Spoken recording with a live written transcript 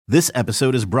This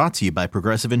episode is brought to you by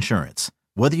Progressive Insurance.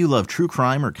 Whether you love true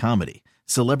crime or comedy,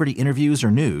 celebrity interviews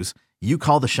or news, you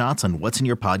call the shots on what's in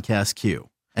your podcast queue.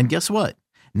 And guess what?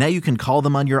 Now you can call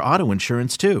them on your auto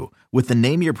insurance too with the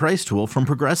Name Your Price tool from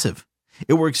Progressive.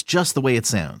 It works just the way it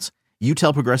sounds. You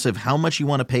tell Progressive how much you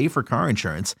want to pay for car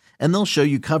insurance, and they'll show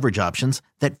you coverage options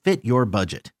that fit your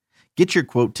budget. Get your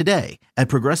quote today at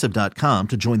Progressive.com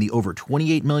to join the over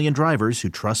 28 million drivers who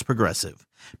trust Progressive.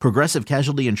 Progressive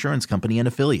Casualty Insurance Company and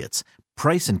Affiliates.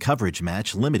 Price and coverage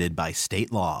match limited by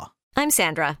state law. I'm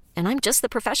Sandra, and I'm just the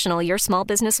professional your small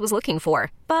business was looking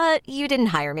for. But you didn't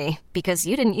hire me because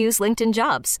you didn't use LinkedIn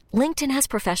Jobs. LinkedIn has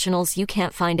professionals you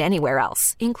can't find anywhere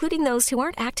else, including those who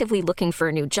aren't actively looking for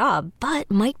a new job, but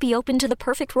might be open to the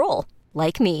perfect role,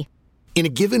 like me. In a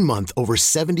given month, over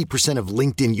 70% of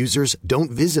LinkedIn users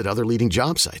don't visit other leading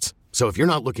job sites. So if you're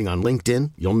not looking on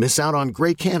LinkedIn, you'll miss out on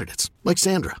great candidates like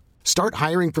Sandra. Start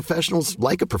hiring professionals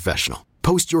like a professional.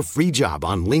 Post your free job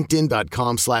on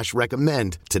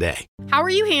linkedin.com/recommend today. How are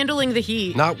you handling the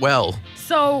heat? Not well.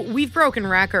 So we've broken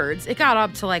records. It got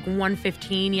up to like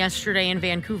 115 yesterday in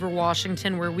Vancouver,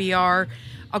 Washington, where we are.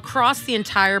 Across the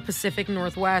entire Pacific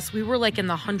Northwest, we were like in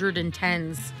the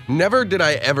 110s. Never did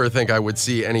I ever think I would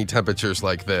see any temperatures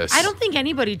like this. I don't think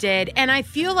anybody did. And I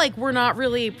feel like we're not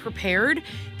really prepared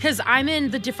because I'm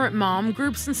in the different mom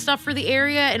groups and stuff for the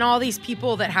area, and all these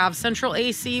people that have central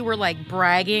AC were like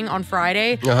bragging on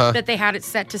Friday that they had it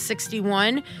set to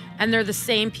 61. And they're the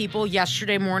same people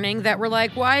yesterday morning that were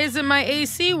like, why isn't my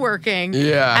AC working?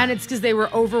 Yeah. And it's because they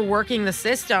were overworking the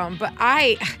system. But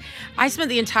I spent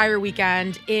the entire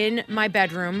weekend in my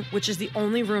bedroom, which is the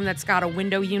only room that's got a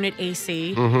window unit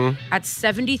AC, at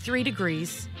 73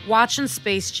 degrees, watching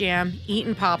Space Jam,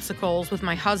 eating popsicles with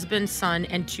my husband, son,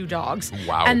 and 2 dogs.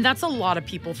 Wow. And that's a lot of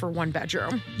people for one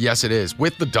bedroom. Yes, it is.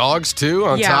 With the dogs, too,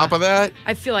 on top of that?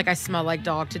 I feel like I smell like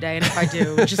dog today, and if I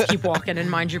do, just keep walking and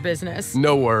mind your business.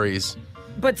 No worries.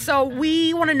 But so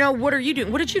we want to know, what are you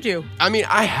doing? What did you do? I mean,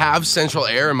 I have central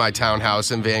air in my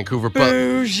townhouse in Vancouver, but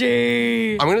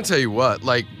Bougie. I'm going to tell you what,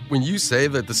 like, when you say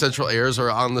that the central airs are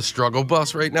on the struggle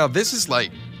bus right now, this is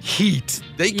like heat.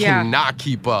 They cannot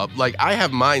keep up. Like, I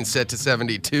have mine set to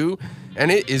 72, and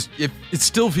it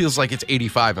still feels like it's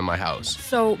 85 in my house.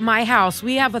 So my house,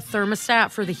 we have a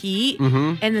thermostat for the heat.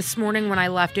 And this morning when I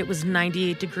left, it was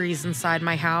 98 degrees inside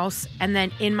my house. And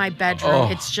then in my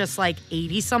bedroom, it's just like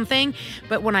 80 something.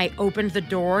 But when I opened the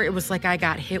door, it was like I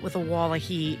got hit with a wall of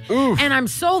heat. Oof. And I'm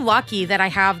so lucky that I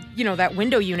have, that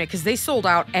window unit, because they sold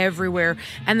out everywhere.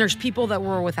 And there's people that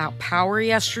were without power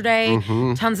yesterday.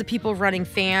 Tons of people running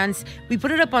fans. We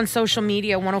put it up on social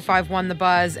media, 105.1 The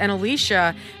Buzz. And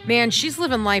Alicia, man, she's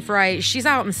living life right. She's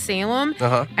out in Salem,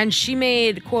 and she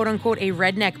made, quote unquote, a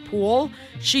redneck pool.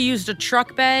 She used a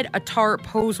truck bed, a tarp,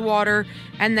 hose water,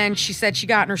 and then she said she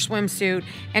got in her swimsuit,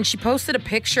 and she posted a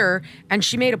picture, and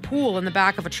she made a pool in the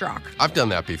back of a truck. I've done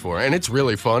that before, and it's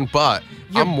really fun, but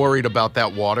I'm worried about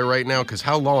that water right now, because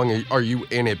how long are you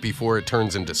in it before it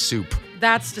turns into soup?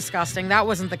 That's disgusting. That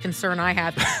wasn't the concern I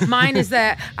had. Mine is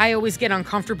that I always get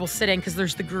uncomfortable sitting because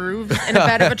there's the grooves in a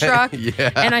bed of a truck.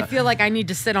 And I feel like I need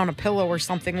to sit on a pillow or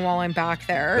something while I'm back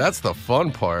there. That's the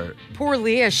fun part. Poor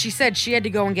Leah. She said she had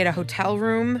to go and get a hotel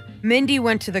room. Mindy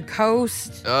went to the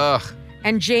coast. Ugh.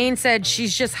 And Jane said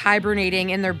she's just hibernating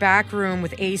in their back room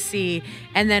with AC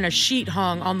and then a sheet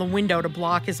hung on the window to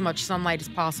block as much sunlight as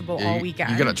possible all weekend.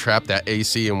 You gotta trap that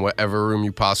AC in whatever room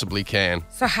you possibly can.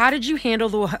 So how did you handle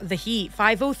the heat?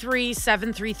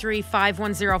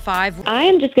 503-733-5105. I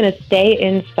am just going to stay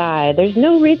inside. There's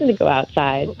no reason to go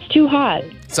outside. It's too hot.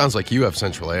 Sounds like you have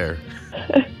central air.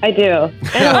 I do.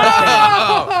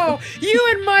 Oh, you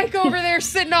and Mike over there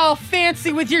sitting all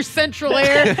fancy with your central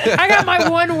air. I got my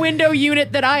one window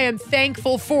unit that I am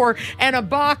thankful for and a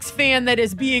box fan that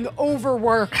is being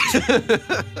overworked.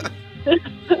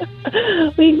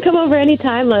 We can come over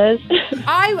anytime, Liz.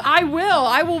 I will.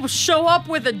 I will show up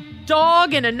with a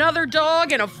dog and another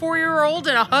dog and a 4-year-old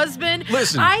and a husband.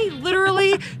 Listen. I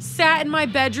literally sat in my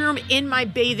bedroom in my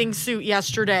bathing suit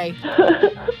yesterday.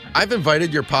 I've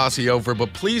invited your posse over,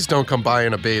 but please don't come by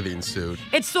in a bathing suit.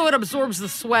 It's so it absorbs the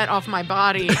sweat off my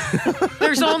body.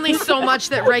 There's only so much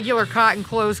that regular cotton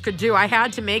clothes could do. I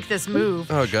had to make this move.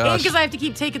 Oh, gosh. And because I have to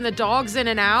keep taking the dogs in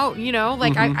and out,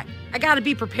 I got to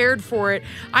be prepared for it.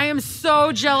 I am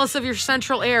so jealous of your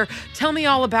central air. Tell me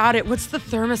all about it. What's the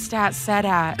thermostat set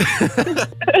at?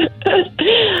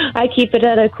 I keep it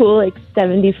at a cool,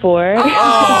 74.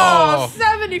 Oh,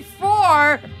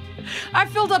 74? I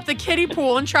filled up the kiddie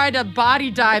pool and tried to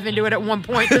body dive into it at one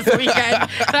point this weekend.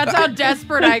 That's how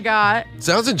desperate I got.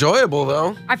 Sounds enjoyable,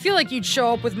 though. I feel like you'd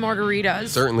show up with margaritas.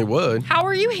 Certainly would. How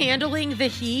are you handling the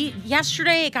heat?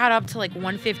 Yesterday, it got up to like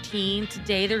 115.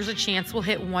 Today, there's a chance we'll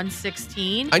hit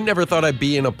 116. I never thought I'd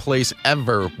be in a place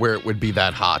ever where it would be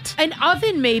that hot. An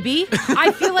oven, maybe.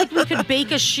 I feel like we could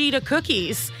bake a sheet of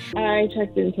cookies. I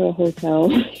checked into a hotel.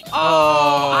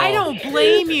 Oh, I don't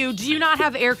blame you. Do you not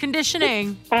have air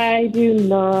conditioning? I do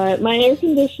not. My air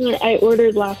conditioner I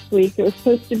ordered last week. It was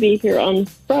supposed to be here on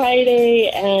Friday,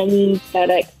 and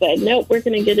FedEx said, nope, we're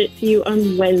going to get it to you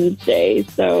on Wednesday.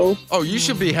 So. Oh, you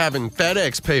should be having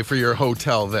FedEx pay for your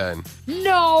hotel then.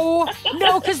 No,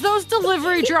 because those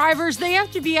delivery drivers, they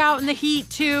have to be out in the heat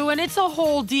too, and it's a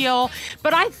whole deal.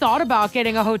 But I thought about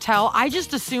getting a hotel. I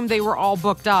just assumed they were all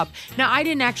booked up. Now, I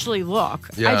didn't actually look.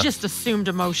 Yeah. I just assumed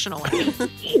emotionally.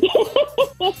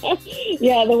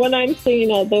 Yeah, the one I'm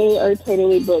staying at, they are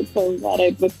totally booked. So I'm glad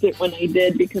I booked it when I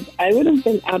did because I would have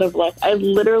been out of luck. I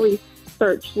literally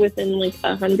searched within like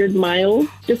 100 miles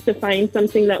just to find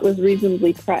something that was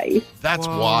reasonably priced. That's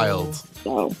Whoa. wild.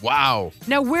 So. Wow.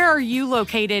 Now, where are you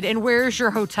located, and where is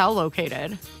your hotel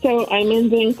located? So I'm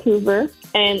in Vancouver,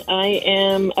 and I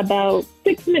am about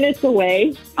 6 minutes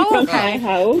away from my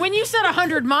house. When you said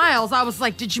 100 miles, I was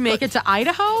like, did you make it to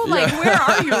Idaho? Like, where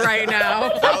are you right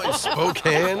now? Out in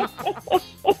Spokane.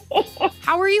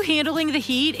 How are you handling the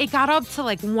heat? It got up to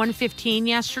like 115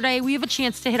 yesterday. We have a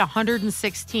chance to hit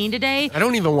 116 today. I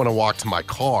don't even want to walk to my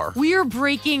car. We are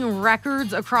breaking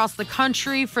records across the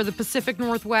country for the Pacific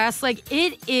Northwest. Like,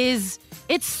 it's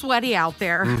sweaty out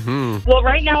there. Mm-hmm. Well,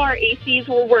 right now our ACs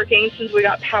were working since we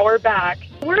got power back.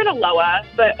 We're in Aloha,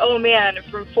 but oh man,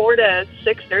 from 4 to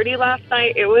 6:30 last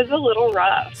night, it was a little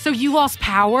rough. So you lost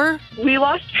power? We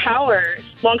lost power.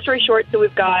 Long story short, so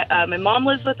we've got, my mom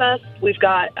lives with us. We've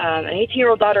got an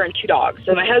 18-year-old daughter and 2 dogs.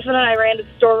 So my husband and I ran to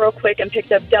the store real quick and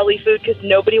picked up deli food because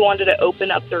nobody wanted to open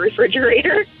up the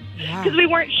refrigerator. Because we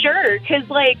weren't sure, because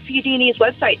like PG&E's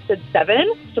website said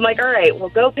 7. So I'm like, all right, we'll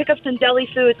go pick up some deli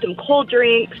food, some cold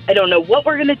drinks. I don't know what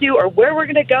we're going to do or where we're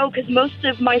going to go, because most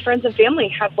of my friends and family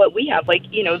have what we have, like,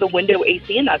 you know, the window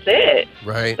AC, and that's it.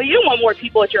 Right. But you don't want more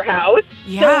people at your house.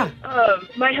 Yeah. So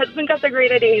my husband got the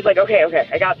great idea. He's like, okay,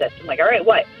 I got this. I'm like, all right,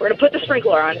 what? We're going to put the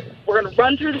sprinkler on. We're going to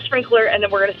run through the sprinkler, and then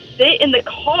we're going to sit in the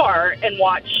car and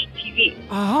watch TV.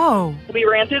 Oh. We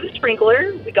ran through the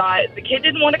sprinkler. The kid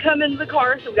didn't want to come into the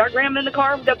car, so we got Graham in the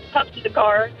car. We got the pups in the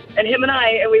car, and him and I,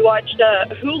 and we watched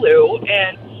Hulu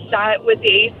and sat with the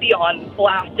AC on,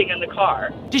 blasting in the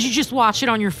car. Did you just watch it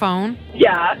on your phone?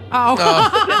 Yeah. Oh.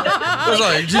 I was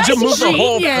like, did you move the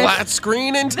whole Genius. flat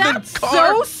screen into That's the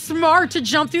car? so smart to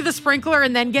jump through the sprinkler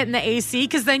and then get in the AC,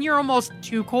 because then you're almost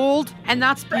too cold, and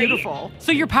that's beautiful. Right.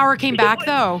 So your power came back,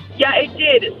 though? Yeah, it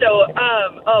did. So,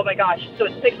 oh my gosh. So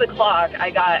at 6 o'clock,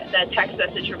 I got that text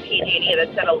message from PG&E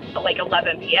that said like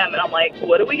 11 p.m. And I'm like,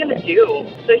 what are we going to do?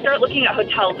 So I start looking at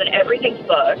hotels, and everything's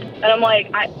booked. And I'm like,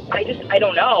 I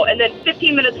don't know. And then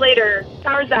 15 minutes later,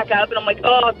 power's back up, and I'm like,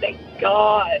 oh, thank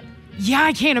God. Yeah,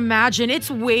 I can't imagine. It's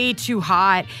way too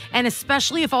hot. And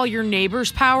especially if all your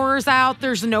neighbors' power is out,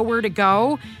 there's nowhere to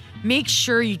go. Make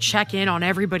sure you check in on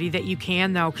everybody that you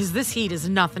can, though, because this heat is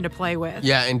nothing to play with.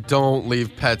 Yeah, and don't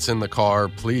leave pets in the car,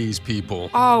 please,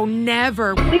 people. Oh,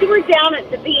 never. We were down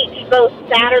at the beach both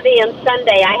Saturday and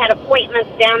Sunday. I had appointments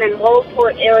down in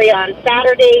Worldport area on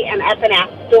Saturday and up in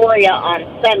Astoria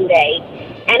on Sunday.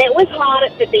 And it was hot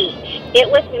at the beach. It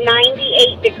was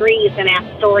 98 degrees in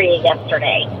Astoria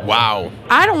yesterday. Wow.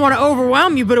 I don't want to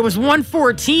overwhelm you, but it was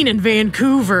 114 in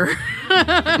Vancouver.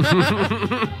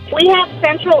 We have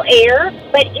central air,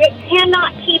 but it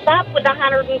cannot keep up with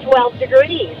 112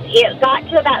 degrees. It got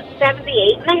to about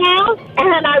 78 in the house,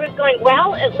 and I was going,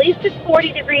 well, at least it's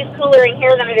 40 degrees cooler in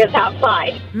here than it is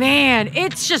outside. Man,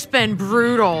 it's just been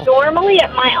brutal. Normally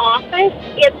at my office,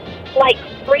 it's like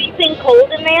freezing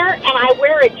cold in there, and I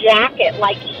wear a jacket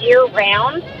like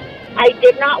year-round. I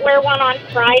did not wear one on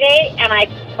Friday, and I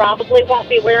probably won't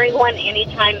be wearing one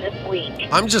anytime this week.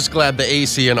 I'm just glad the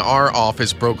AC in our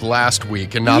office broke last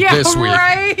week and not this week.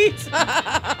 Right?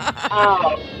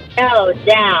 Oh, no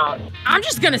doubt. I'm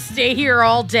just going to stay here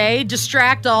all day,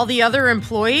 distract all the other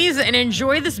employees, and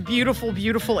enjoy this beautiful,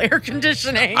 beautiful air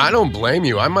conditioning. I don't blame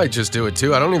you. I might just do it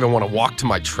too. I don't even want to walk to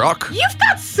my truck. You've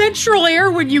got central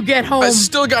air when you get home. I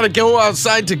still got to go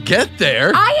outside to get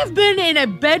there. I have been in a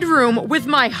bedroom with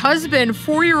my husband,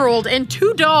 4-year-old, and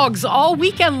 2 dogs all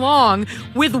weekend long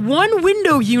with one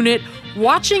window unit,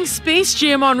 watching Space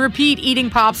Jam on repeat, eating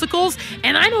popsicles,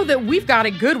 and I know that we've got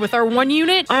it good with our one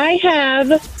unit. I have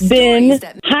been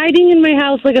hiding in my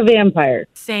house like a vampire.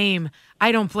 Same.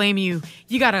 I don't blame you.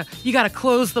 You gotta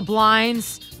close the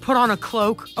blinds, put on a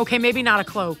cloak. Okay, maybe not a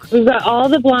cloak. We've got all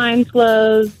the blinds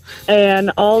closed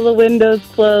and all the windows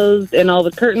closed and all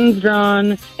the curtains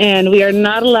drawn, and we are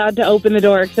not allowed to open the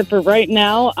door except for right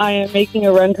now. I am making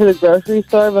a run to the grocery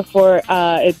store before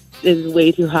it is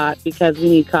way too hot because we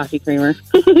need coffee creamer.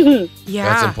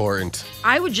 Yeah. That's important.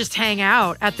 I would just hang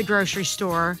out at the grocery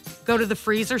store, go to the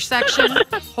freezer section,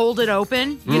 hold it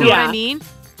open. You know what I mean?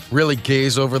 Really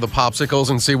gaze over the popsicles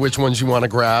and see which ones you want to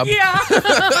grab. Yeah.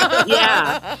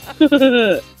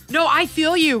 Yeah. No, I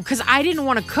feel you because I didn't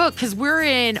want to cook because we're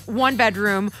in one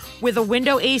bedroom with a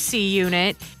window AC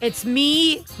unit. It's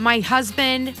me, my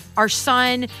husband, our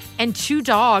son, and 2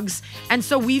 dogs. And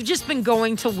so we've just been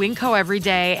going to Winco every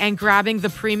day and grabbing the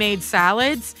pre-made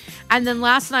salads. And then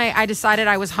last night I decided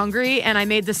I was hungry and I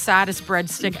made the saddest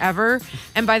breadstick ever.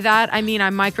 And by that, I mean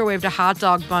I microwaved a hot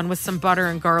dog bun with some butter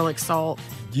and garlic salt.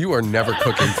 You are never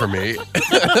cooking for me.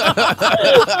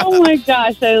 Oh my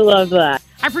gosh, I love that.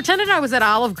 I pretended I was at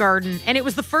Olive Garden, and it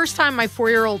was the first time my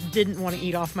 4-year-old didn't want to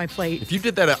eat off my plate. If you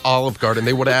did that at Olive Garden,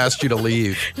 they would have asked you to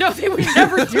leave. No, they would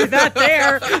never do that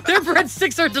there. Their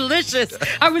breadsticks are delicious.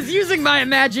 I was using my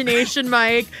imagination,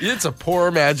 Mike. It's a poor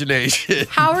imagination.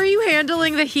 How are you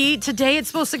handling the heat? Today it's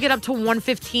supposed to get up to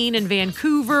 115 in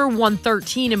Vancouver,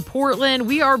 113 in Portland.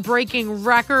 We are breaking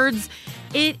records.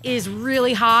 It is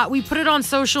really hot. We put it on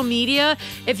social media.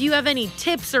 If you have any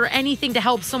tips or anything to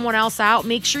help someone else out,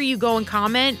 make sure you go and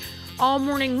comment. All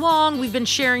morning long, we've been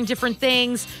sharing different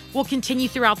things. We'll continue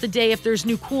throughout the day if there's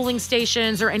new cooling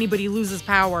stations or anybody loses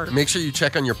power. Make sure you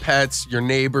check on your pets, your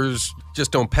neighbors.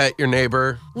 Just don't pet your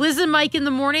neighbor. Liz and Mike in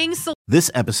the morning.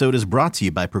 This episode is brought to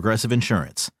you by Progressive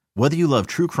Insurance. Whether you love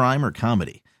true crime or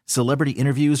comedy, celebrity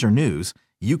interviews or news,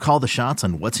 you call the shots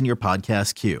on what's in your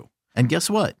podcast queue. And guess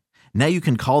what? Now you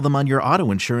can call them on your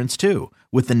auto insurance too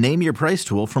with the Name Your Price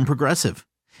tool from Progressive.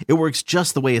 It works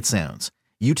just the way it sounds.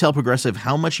 You tell Progressive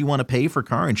how much you want to pay for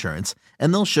car insurance,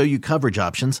 and they'll show you coverage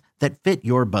options that fit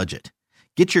your budget.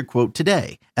 Get your quote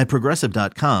today at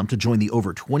Progressive.com to join the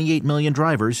over 28 million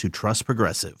drivers who trust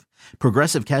Progressive.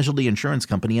 Progressive Casualty Insurance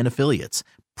Company and Affiliates.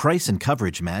 Price and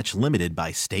coverage match limited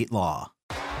by state law.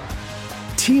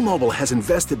 T-Mobile has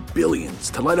invested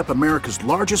billions to light up America's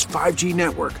largest 5G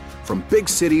network, from big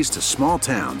cities to small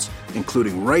towns,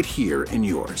 including right here in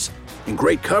yours. And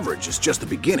great coverage is just the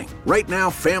beginning. Right now,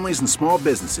 families and small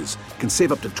businesses can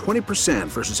save up to 20%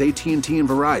 versus AT&T and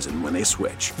Verizon when they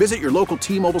switch. Visit your local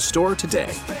T-Mobile store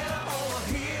today.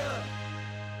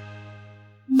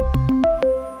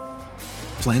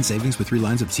 Plan savings with 3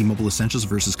 lines of T-Mobile Essentials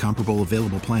versus comparable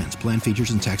available plans. Plan features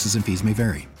and taxes and fees may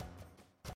vary.